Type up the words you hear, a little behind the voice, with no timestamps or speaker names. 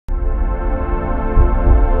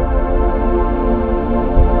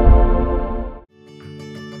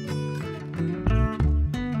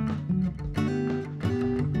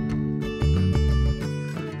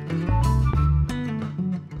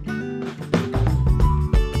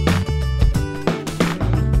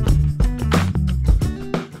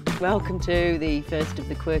Welcome to the first of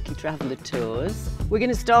the Quirky Traveller tours. We're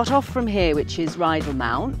going to start off from here, which is Rydal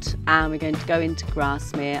Mount, and we're going to go into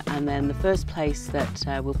Grasmere, and then the first place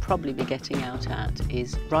that we'll probably be getting out at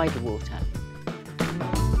is Rydal Water.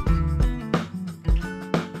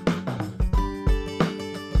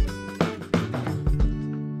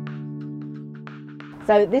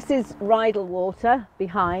 So this is Rydal Water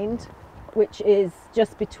behind, which is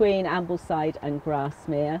just between Ambleside and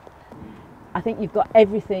Grasmere. I think you've got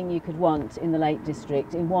everything you could want in the Lake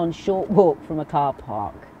District in one short walk from a car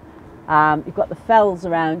park. You've got the fells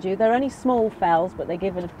around you. They're only small fells, but they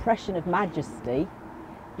give an impression of majesty.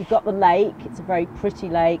 You've got the lake. It's a very pretty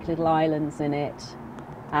lake, little islands in it.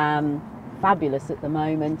 Fabulous at the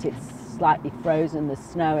moment. It's slightly frozen, there's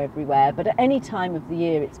snow everywhere, but at any time of the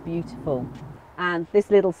year it's beautiful. And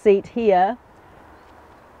this little seat here,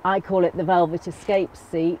 I call it the Velvet Escape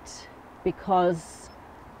seat, because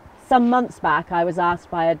some months back I was asked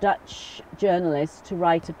by a Dutch journalist to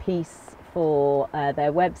write a piece for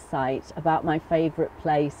their website about my favourite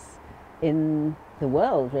place in the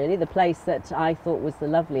world, really, the place that I thought was the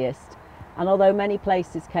loveliest. And although many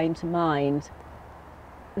places came to mind,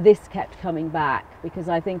 this kept coming back because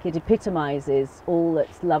I think it epitomises all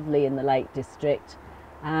that's lovely in the Lake District,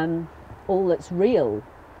 all that's real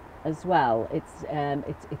as well.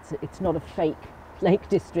 It's not a fake Lake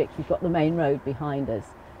District. We've got the main road behind us.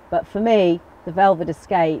 But for me, the Velvet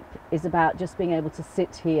Escape is about just being able to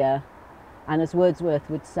sit here and, as Wordsworth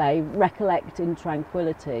would say, recollect in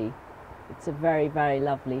tranquility. It's a very, very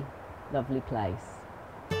lovely, lovely place.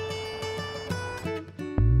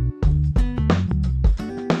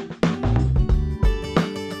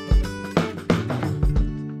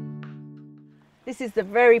 This is the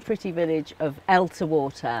very pretty village of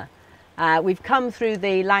Elterwater. We've come through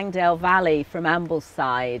the Langdale Valley from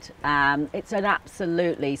Ambleside. It's an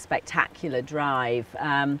absolutely spectacular drive.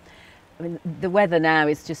 I mean, the weather now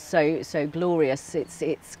is just so glorious.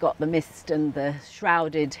 It's got the mist and the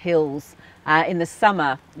shrouded hills. In the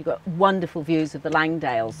summer, you've got wonderful views of the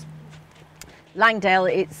Langdales. Langdale,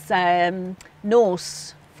 it's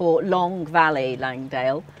Norse for Long Valley,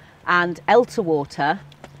 Langdale, and Elterwater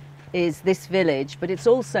is this village, but it's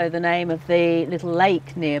also the name of the little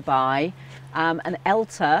lake nearby, and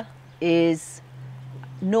Elter is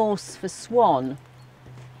Norse for swan,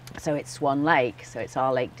 so it's Swan Lake, so it's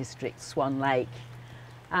our Lake District, Swan Lake.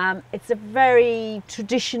 It's a very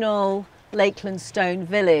traditional Lakeland stone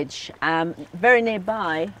village. Very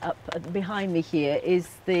nearby, up behind me here,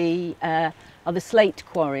 are the slate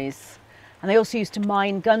quarries, and they also used to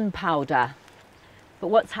mine gunpowder. But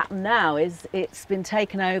what's happened now is it's been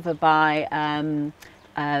taken over by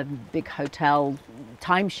a big hotel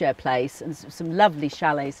timeshare place and some lovely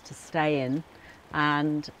chalets to stay in.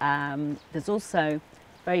 And there's also a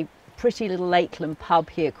very pretty little Lakeland pub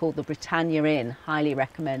here called the Britannia Inn. Highly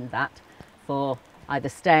recommend that for either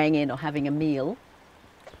staying in or having a meal.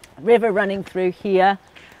 River running through here.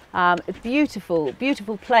 A beautiful,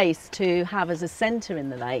 beautiful place to have as a centre in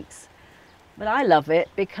the lakes. But I love it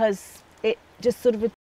because it just sort of